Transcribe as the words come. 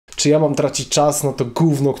czy ja mam tracić czas na to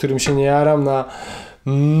gówno, którym się nie jaram, na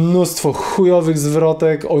mnóstwo chujowych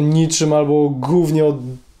zwrotek o niczym albo o gównie, o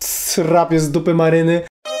rapie z dupy maryny.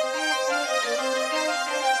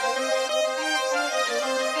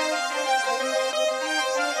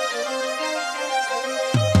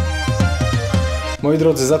 Moi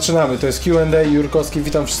drodzy, zaczynamy. To jest Q&A, Yurkosky,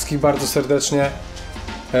 witam wszystkich bardzo serdecznie.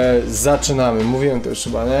 Zaczynamy. Mówiłem to już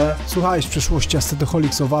chyba, nie? Słuchałeś w przeszłości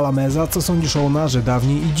Ascetoholics Owala Meza? Co sądzisz o Onarze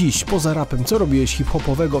dawniej i dziś? Poza rapem, co robiłeś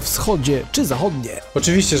hip-hopowego wschodzie czy zachodnie?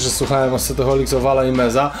 Oczywiście, że słuchałem Ascetoholics Owala i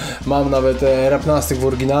Meza. Mam nawet Rapnastic w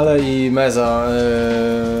oryginale i Meza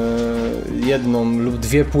jedną lub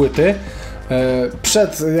dwie płyty.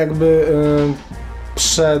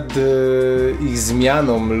 Przed ich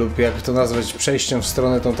zmianą lub jak to nazwać, przejściem w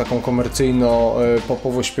stronę tą taką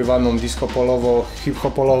komercyjno-popowo śpiewaną, disco-polowo,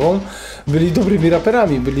 hip-hopolową, byli dobrymi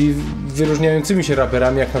raperami, byli wyróżniającymi się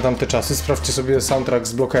raperami jak na tamte czasy. Sprawdźcie sobie soundtrack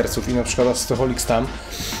z Blockersów i na przykład Ascetoholics tam.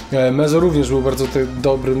 Mezo również był bardzo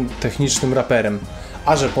dobrym, technicznym raperem,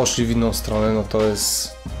 a że poszli w inną stronę, no to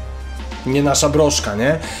jest nie nasza broszka,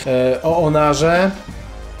 nie? O Onarze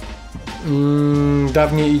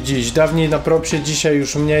dawniej i dziś. Dawniej na propsie, dzisiaj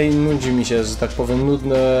już mniej, nudzi mi się, że tak powiem,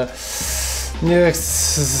 nudne.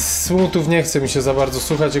 Smutów nie chce mi się za bardzo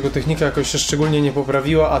słuchać, jego technika jakoś się szczególnie nie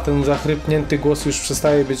poprawiła, a ten zachrypnięty głos już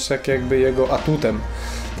przestaje być tak jakby jego atutem.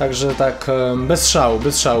 Także tak bez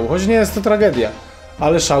szału, choć nie jest to tragedia,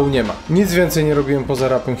 ale szału nie ma. Nic więcej nie robiłem poza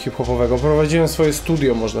rapem hip-hopowego. Prowadziłem swoje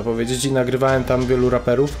studio, można powiedzieć, i nagrywałem tam wielu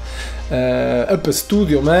raperów. EP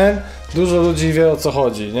Studio, man. Dużo ludzi wie, o co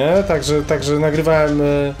chodzi, nie? Także nagrywałem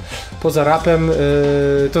poza rapem.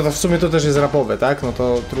 To w sumie to też jest rapowe, tak? No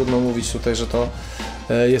to trudno mówić tutaj, że to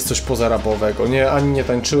jest coś pozarapowego. Ani nie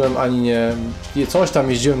tańczyłem, ani nie... Coś tam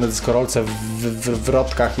jeździłem na dyskorolce w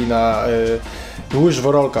wrotkach i na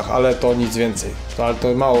łyżworolkach, ale to nic więcej. Ale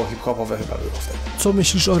to mało hip-hopowe chyba było wtedy. Co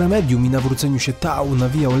myślisz o Remedium i nawróceniu się Tał?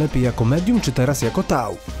 Nawijał lepiej jako medium, czy teraz jako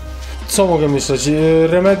Tał? Co mogę myśleć?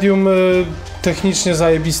 Remedium technicznie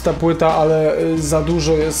zajebista płyta, ale za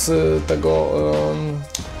dużo jest tego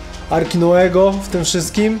Arkinoego w tym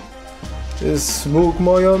wszystkim. Jest Bóg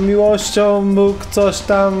moją miłością, Bóg coś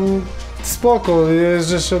tam, spoko,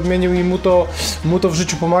 że się odmienił i mu to w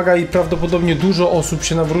życiu pomaga i prawdopodobnie dużo osób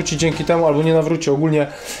się nawróci dzięki temu, albo nie nawróci, ogólnie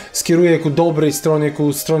skieruje ku dobrej stronie,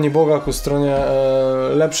 ku stronie Boga, ku stronie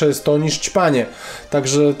lepsze jest to niż ćpanie.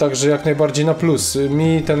 Także jak najbardziej na plus.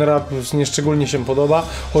 Mi ten rap nieszczególnie się podoba,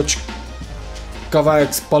 choć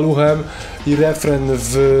kawałek z paluchem i refren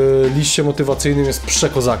w liście motywacyjnym jest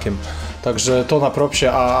przekozakiem. Także to na propsie,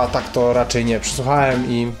 a tak to raczej nie.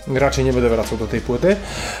 Przesłuchałem i raczej nie będę wracał do tej płyty.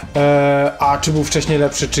 A czy był wcześniej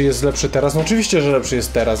lepszy, czy jest lepszy teraz? No oczywiście, że lepszy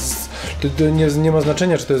jest teraz. To nie ma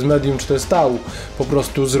znaczenia, czy to jest medium, czy to jest Tał. Po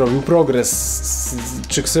prostu zrobił progres.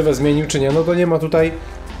 Czy ksywę zmienił, czy nie, no to nie ma tutaj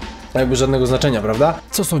jakby żadnego znaczenia, prawda?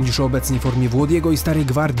 Co sądzisz o obecnej formie Włodiego i Starej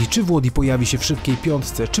Gwardii? Czy Włodi pojawi się w szybkiej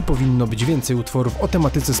piątce? Czy powinno być więcej utworów o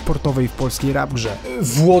tematyce sportowej w polskiej rap grze?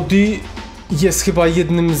 Włodi jest chyba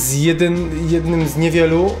jednym z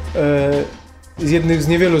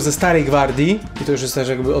niewielu ze Starej Gwardii, i to już jest też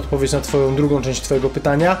jakby odpowiedź na drugą część twojego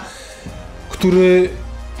pytania, który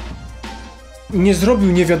nie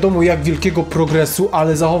zrobił nie wiadomo jak wielkiego progresu,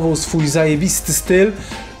 ale zachował swój zajebisty styl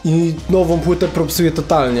i nową płytę propsuje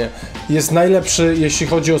totalnie. Jest najlepszy, jeśli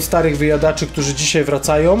chodzi o starych wyjadaczy, którzy dzisiaj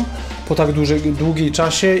wracają po tak długiej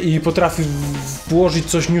czasie i potrafi włożyć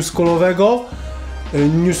coś newschoolowego,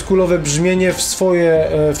 newschoolowe brzmienie w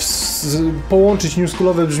swoje, połączyć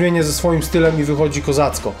newschoolowe brzmienie ze swoim stylem i wychodzi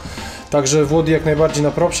kozacko. Także Włodi jak najbardziej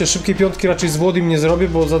na propsie. Szybkiej piątki raczej z Włodim nie zrobię,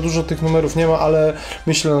 bo za dużo tych numerów nie ma, ale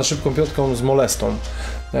myślę na szybką piątką z Molestą.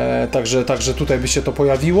 Także tutaj by się to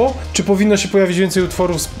pojawiło. Czy powinno się pojawić więcej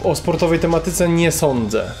utworów o sportowej tematyce? Nie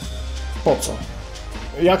sądzę. Po co?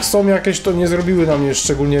 Jak są jakieś, to nie zrobiły na mnie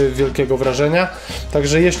szczególnie wielkiego wrażenia.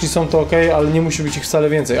 Także jeśli są, to ok, ale nie musi być ich wcale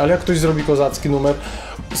więcej. Ale jak ktoś zrobi kozacki numer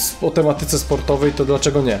o tematyce sportowej, to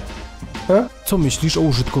dlaczego nie? Co myślisz o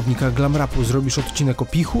użytkownikach glam rapu? Zrobisz odcinek o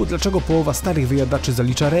pichu? Dlaczego połowa starych wyjadaczy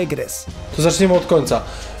zalicza regres? To zaczniemy od końca.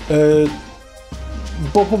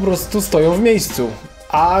 Bo po prostu stoją w miejscu.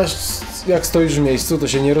 A jak stoisz w miejscu, to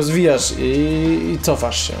się nie rozwijasz i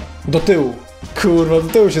cofasz się. Do tyłu. Kurwa, do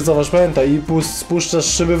tyłu się cofasz, pamiętaj, i spuszczasz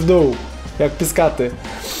szyby w dół. Jak pyskaty.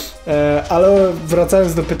 Ale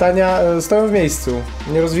wracając do pytania, stoją w miejscu,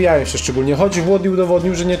 nie rozwijają się szczególnie, choć Włodi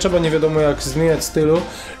udowodnił, że nie trzeba nie wiadomo jak zmieniać stylu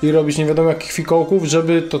i robić nie wiadomo jakich fikołków,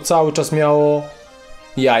 żeby to cały czas miało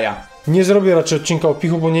jaja. Nie zrobię raczej odcinka o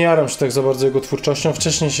Pichu, bo nie jaram się tak za bardzo jego twórczością.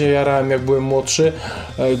 Wcześniej się jarałem, jak byłem młodszy,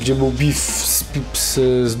 gdzie był beef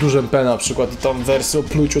z dużym P na przykład i tam wersy o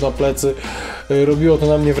pluciu na plecy. Robiło to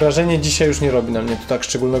na mnie wrażenie, dzisiaj już nie robi na mnie to tak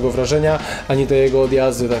szczególnego wrażenia, ani te jego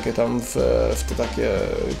odjazdy takie tam w te takie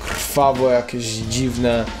krwawe, jakieś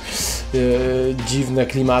dziwne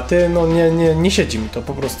klimaty. No nie siedzi mi to,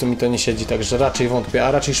 po prostu mi to nie siedzi, także raczej wątpię,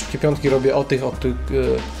 a raczej szybkie piątki robię o tych,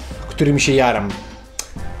 którymi się jaram.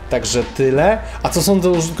 Także tyle. A co sądzę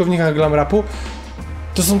o użytkownikach glam rapu?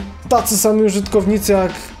 To są tacy sami użytkownicy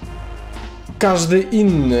jak każdy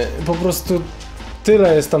inny. Po prostu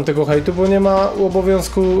tyle jest tam tego hejtu, bo nie ma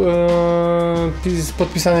obowiązku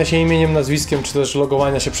podpisania się imieniem, nazwiskiem, czy też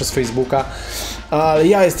logowania się przez Facebooka. Ale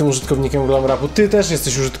ja jestem użytkownikiem glam rapu, ty też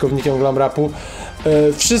jesteś użytkownikiem glam rapu.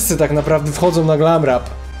 Wszyscy tak naprawdę wchodzą na glam rap.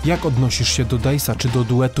 Jak odnosisz się do Deysa czy do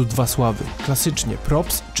duetu Dwa Sławy? Klasycznie,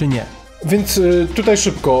 props czy nie? Więc tutaj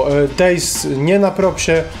szybko, Deyse nie na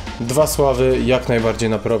propsie, Dwa Sławy jak najbardziej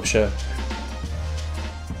na propsie.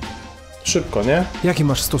 Szybko, nie? Jaki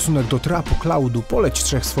masz stosunek do trapu, cloudu? Poleć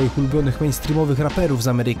 3 swoich ulubionych mainstreamowych raperów z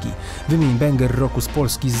Ameryki. Wymień banger roku z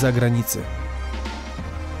Polski, z zagranicy.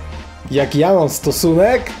 Jak ja mam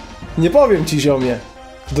stosunek? Nie powiem ci, ziomie.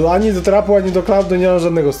 Ani do trapu, ani do cloudu nie mam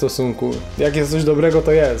żadnego stosunku. Jak jest coś dobrego,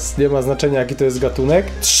 to jest. Nie ma znaczenia, jaki to jest gatunek.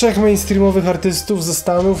 3 mainstreamowych artystów ze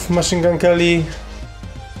Stanów: Machine Gun Kelly,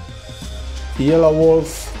 Yellow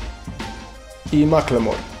Wolf i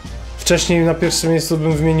Macklemore. Wcześniej na pierwszym miejscu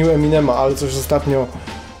bym wymienił Eminema, ale coś ostatnio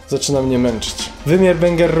zaczyna mnie męczyć. Wymiar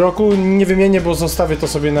banger roku nie wymienię, bo zostawię to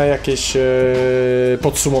sobie na jakieś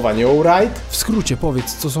podsumowanie. Alright? W skrócie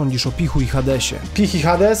powiedz, co sądzisz o Pichu i Hadesie. Pich i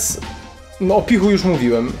Hades? No o Pichu już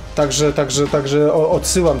mówiłem, także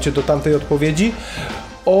odsyłam cię do tamtej odpowiedzi.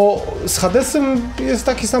 Z Hadesem jest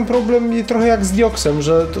taki sam problem i trochę jak z Dioksem,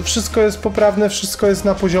 że to wszystko jest poprawne, wszystko jest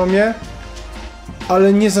na poziomie,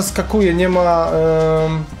 ale nie zaskakuje, nie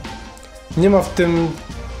ma w tym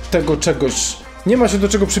tego czegoś, nie ma się do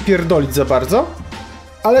czego przypierdolić za bardzo,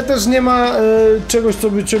 ale też nie ma czegoś, co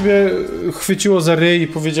by ciebie chwyciło za ryj i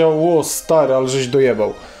powiedziało: o stary, ale żeś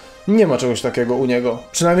dojebał. Nie ma czegoś takiego u niego.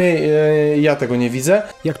 Przynajmniej ja tego nie widzę.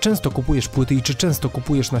 Jak często kupujesz płyty i czy często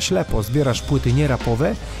kupujesz na ślepo? Zbierasz płyty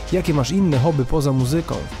nierapowe? Jakie masz inne hobby poza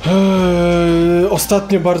muzyką?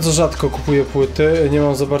 Ostatnio bardzo rzadko kupuję płyty. Nie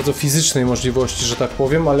mam za bardzo fizycznej możliwości, że tak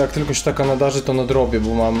powiem, ale jak tylko się taka nadarzy, to nadrobię,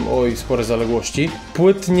 bo mam spore zaległości.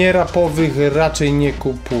 Płyt nierapowych raczej nie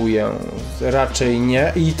kupuję. Raczej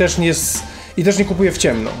nie. I też nie kupuję w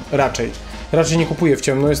ciemno. Raczej nie kupuję w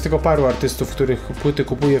ciemno, jest tylko paru artystów, których płyty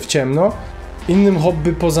kupuję w ciemno. Innym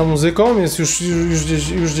hobby poza muzyką jest,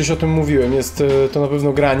 już gdzieś o tym mówiłem, jest to na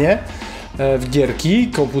pewno granie w gierki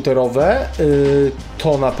komputerowe,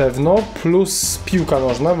 to na pewno, plus piłka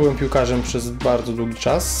nożna. Byłem piłkarzem przez bardzo długi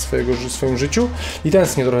czas w swoim życiu i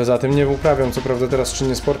tęsknię trochę za tym. Nie uprawiam co prawda teraz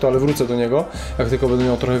czynnie sportu, ale wrócę do niego, jak tylko będę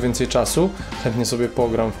miał trochę więcej czasu. Chętnie sobie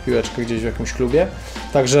pogram w piłeczkę gdzieś w jakimś klubie.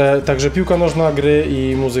 Także piłka nożna, gry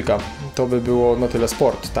i muzyka. To by było na tyle.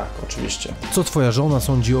 Sport, tak, oczywiście. Co twoja żona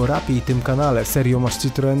sądzi o rapie i tym kanale? Serio masz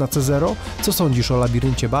Citroena C0? Co sądzisz o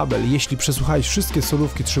labiryncie Babel? Jeśli przesłuchałeś wszystkie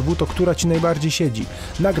solówki 3W, to która ci najbardziej siedzi?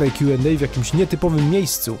 Nagraj Q&A w jakimś nietypowym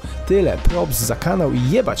miejscu. Tyle, props za kanał i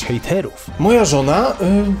jebać hejterów. Moja żona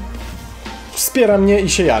wspiera mnie i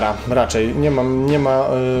się jara, raczej. Nie ma,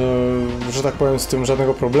 że tak powiem, z tym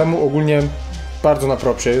żadnego problemu. Ogólnie bardzo na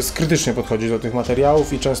propsie, krytycznie podchodzi do tych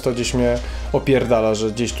materiałów i często gdzieś mnie opierdala,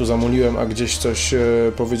 że gdzieś tu zamuliłem, a gdzieś coś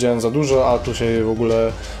powiedziałem za dużo, a tu się w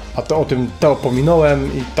ogóle, to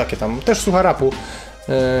pominąłem i takie tam. Też słucha rapu,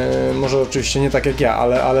 może oczywiście nie tak jak ja,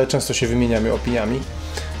 ale często się wymieniamy opiniami.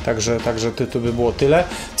 Także to by było tyle.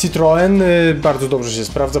 Citroen bardzo dobrze się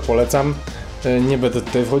sprawdza, polecam. Nie będę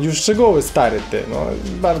tutaj wchodził w szczegóły, stary ty, no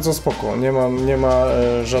bardzo spoko, nie ma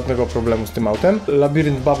żadnego problemu z tym autem.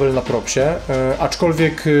 Labirynt Babel na propsie,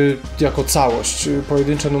 aczkolwiek jako całość,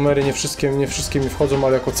 pojedyncze numery nie wszystkie mi wchodzą,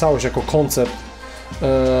 ale jako całość, jako koncept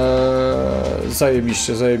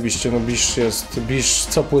zajebiście, no Bisz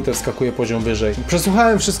co płytę wskakuje poziom wyżej.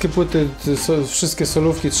 Przesłuchałem wszystkie płyty, wszystkie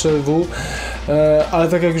solówki 3W, ale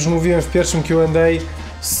tak jak już mówiłem w pierwszym Q&A,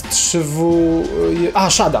 z 3W...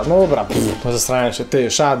 Shada, no dobra, zastanawiam się,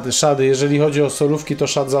 Shady, jeżeli chodzi o solówki, to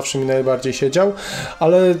Shad zawsze mi najbardziej siedział,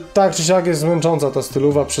 ale tak czy siak jest zmęcząca ta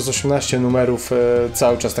stylowa, przez 18 numerów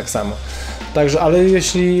cały czas tak samo. Także, ale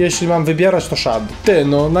jeśli mam wybierać, to Shad.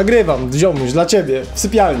 No nagrywam, ziomuś, dla ciebie, w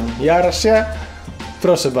sypialni, jarasz się?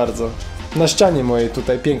 Proszę bardzo, na ścianie mojej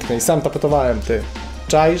tutaj pięknej, sam tapetowałem,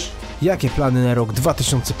 czaisz? Jakie plany na rok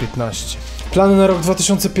 2015? Plany na rok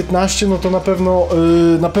 2015, no to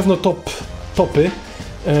na pewno topy.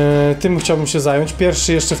 Tym chciałbym się zająć.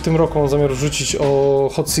 Pierwszy jeszcze w tym roku mam zamiar wrzucić o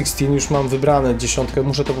Hot 16, już mam wybrane 10,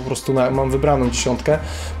 muszę to po prostu, mam wybraną 10,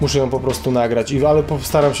 muszę ją po prostu nagrać, ale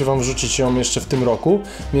postaram się wam wrzucić ją jeszcze w tym roku,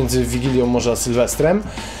 między Wigilią może a Sylwestrem.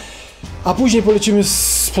 A później polecimy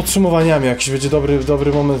z podsumowaniami, jakiś będzie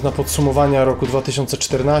dobry moment na podsumowania roku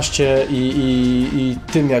 2014 i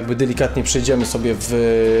tym jakby delikatnie przejdziemy sobie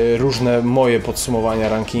w różne moje podsumowania,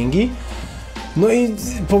 rankingi. No i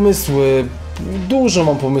pomysły, dużo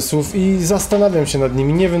mam pomysłów i zastanawiam się nad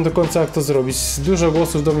nimi, nie wiem do końca jak to zrobić. Dużo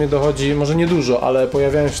głosów do mnie dochodzi, może nie dużo, ale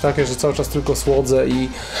pojawiają się takie, że cały czas tylko słodzę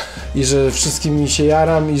i że wszystkim się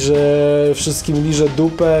jaram i że wszystkim liżę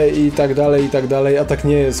dupę i tak dalej, a tak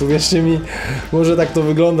nie jest. Uwierzcie mi, może tak to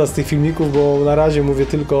wygląda z tych filmików, bo na razie mówię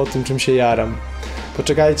tylko o tym, czym się jaram.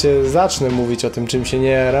 Poczekajcie, zacznę mówić o tym, czym się nie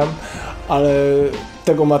jaram, ale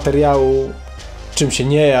tego materiału, czym się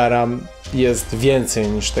nie jaram, jest więcej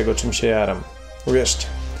niż tego, czym się jaram. Uwierzcie.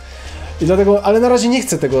 I dlatego, ale na razie nie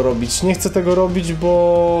chcę tego robić. Nie chcę tego robić,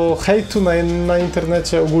 bo hejtu na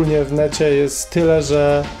internecie, ogólnie w necie jest tyle,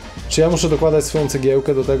 że czy ja muszę dokładać swoją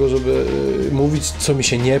cegiełkę do tego, żeby mówić, co mi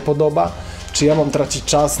się nie podoba? Czy ja mam tracić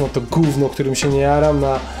czas na to gówno, którym się nie jaram,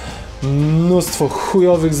 na mnóstwo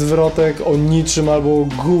chujowych zwrotek o niczym albo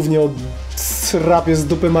głównie o rapie z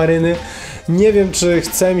dupy maryny? Nie wiem, czy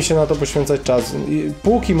chce mi się na to poświęcać czas. I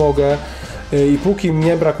póki mogę i póki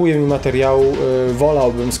mnie brakuje mi materiału,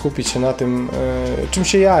 wolałbym skupić się na tym, czym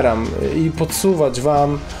się jaram i podsuwać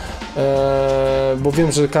wam, bo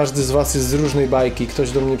wiem, że każdy z was jest z różnej bajki.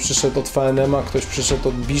 Ktoś do mnie przyszedł od VNM-a, ktoś przyszedł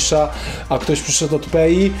od Bisha, a ktoś przyszedł od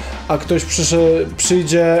PI, a ktoś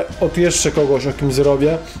przyjdzie od jeszcze kogoś, o kim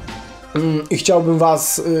zrobię. I chciałbym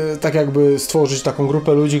was tak jakby stworzyć taką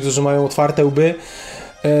grupę ludzi, którzy mają otwarte łby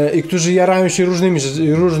i którzy jarają się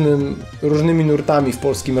różnymi nurtami w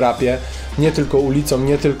polskim rapie, nie tylko ulicą,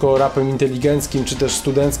 nie tylko rapem inteligenckim, czy też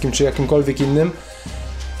studenckim, czy jakimkolwiek innym.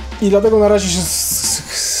 I dlatego na razie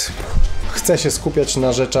chcę się skupiać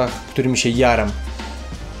na rzeczach, którymi się jaram.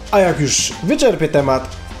 A jak już wyczerpię temat,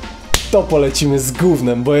 to polecimy z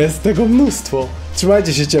gównem, bo jest tego mnóstwo.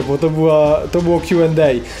 Trzymajcie się ciepło, to było Q&A.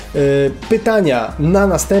 Pytania na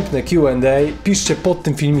następne Q&A piszcie pod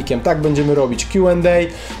tym filmikiem, tak będziemy robić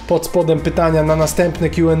Q&A, pod spodem pytania na następne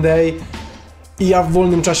Q&A i ja w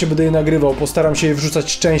wolnym czasie będę je nagrywał, postaram się je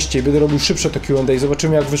wrzucać częściej, będę robił szybsze to Q&A,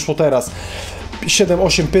 zobaczymy jak wyszło teraz.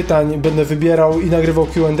 7-8 pytań będę wybierał i nagrywał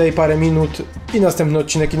Q&A parę minut i następny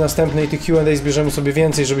odcinek i następny i tych Q&A zbierzemy sobie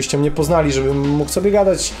więcej, żebyście mnie poznali, żebym mógł sobie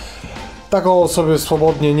gadać tak o sobie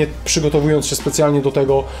swobodnie, nie przygotowując się specjalnie do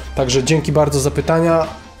tego. Także dzięki bardzo za pytania.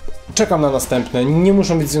 Czekam na następne. Nie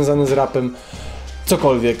muszą być związane z rapem.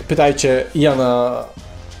 Cokolwiek. Pytajcie. Ja na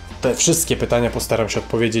te wszystkie pytania postaram się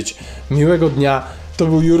odpowiedzieć. Miłego dnia. To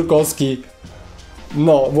był Yurkosky.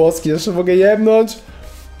 No, włoski jeszcze mogę jebnąć.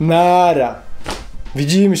 Nara.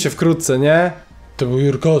 Widzimy się wkrótce, nie? To był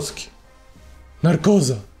Yurkosky.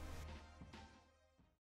 Narkoza.